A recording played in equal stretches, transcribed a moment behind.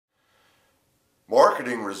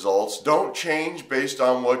marketing results don't change based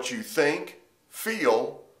on what you think,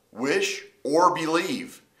 feel, wish, or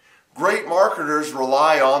believe. Great marketers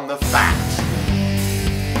rely on the facts.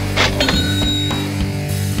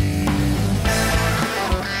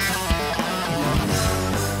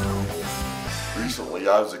 Recently,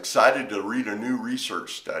 I was excited to read a new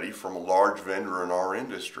research study from a large vendor in our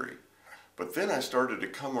industry. But then I started to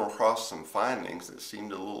come across some findings that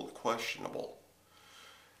seemed a little questionable.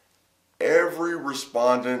 Every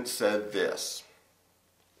respondent said this,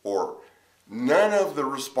 or none of the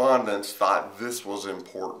respondents thought this was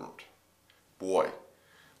important. Boy,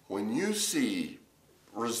 when you see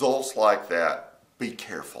results like that, be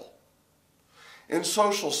careful. In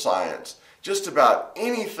social science, just about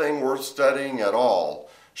anything worth studying at all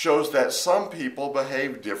shows that some people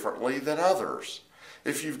behave differently than others.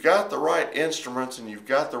 If you've got the right instruments and you've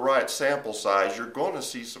got the right sample size, you're going to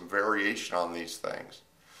see some variation on these things.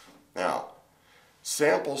 Now,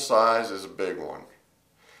 sample size is a big one.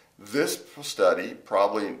 This study,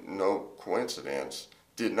 probably no coincidence,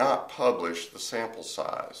 did not publish the sample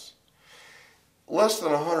size. Less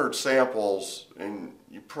than 100 samples, and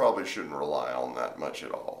you probably shouldn't rely on that much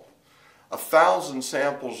at all. 1,000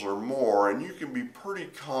 samples or more, and you can be pretty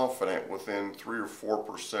confident within 3 or 4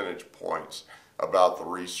 percentage points about the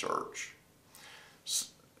research.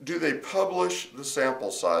 Do they publish the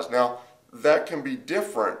sample size? Now, that can be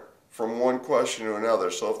different from one question to another.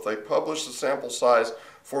 So if they publish the sample size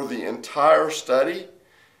for the entire study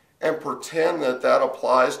and pretend that that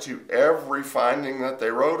applies to every finding that they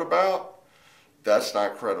wrote about, that's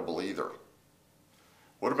not credible either.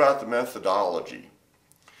 What about the methodology?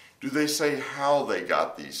 Do they say how they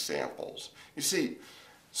got these samples? You see,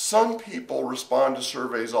 some people respond to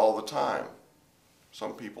surveys all the time.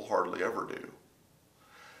 Some people hardly ever do.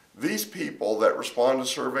 These people that respond to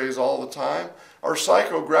surveys all the time are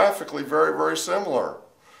psychographically very, very similar.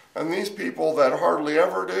 And these people that hardly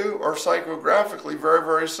ever do are psychographically very,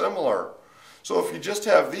 very similar. So if you just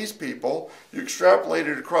have these people, you extrapolate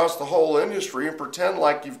it across the whole industry and pretend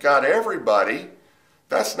like you've got everybody.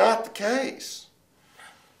 That's not the case.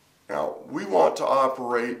 Now, we want to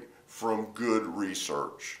operate from good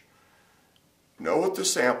research. Know what the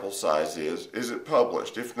sample size is. Is it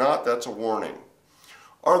published? If not, that's a warning.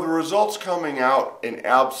 Are the results coming out in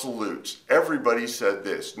absolutes? Everybody said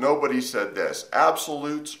this. Nobody said this.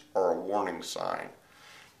 Absolutes are a warning sign.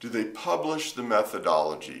 Do they publish the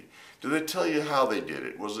methodology? Do they tell you how they did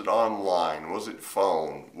it? Was it online? Was it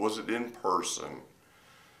phone? Was it in person?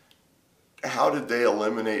 How did they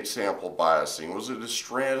eliminate sample biasing? Was it a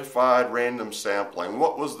stratified random sampling?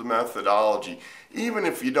 What was the methodology? Even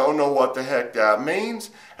if you don't know what the heck that means,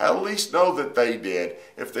 at least know that they did.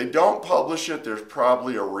 If they don't publish it, there's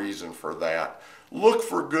probably a reason for that. Look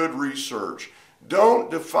for good research. Don't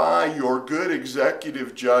defy your good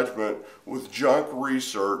executive judgment with junk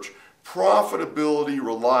research. Profitability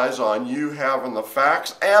relies on you having the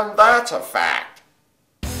facts, and that's a fact.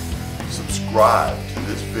 Subscribe to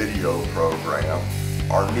this video program,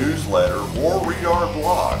 our newsletter, or read our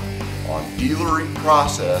blog on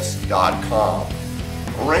dealeryprocess.com.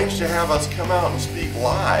 Arrange to have us come out and speak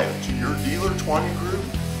live to your Dealer 20 group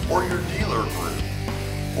or your dealer group.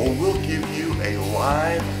 Or we'll give you a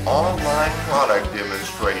live online product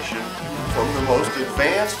demonstration from the most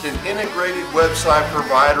advanced and integrated website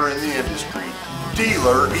provider in the industry,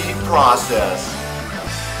 Dealer eProcess.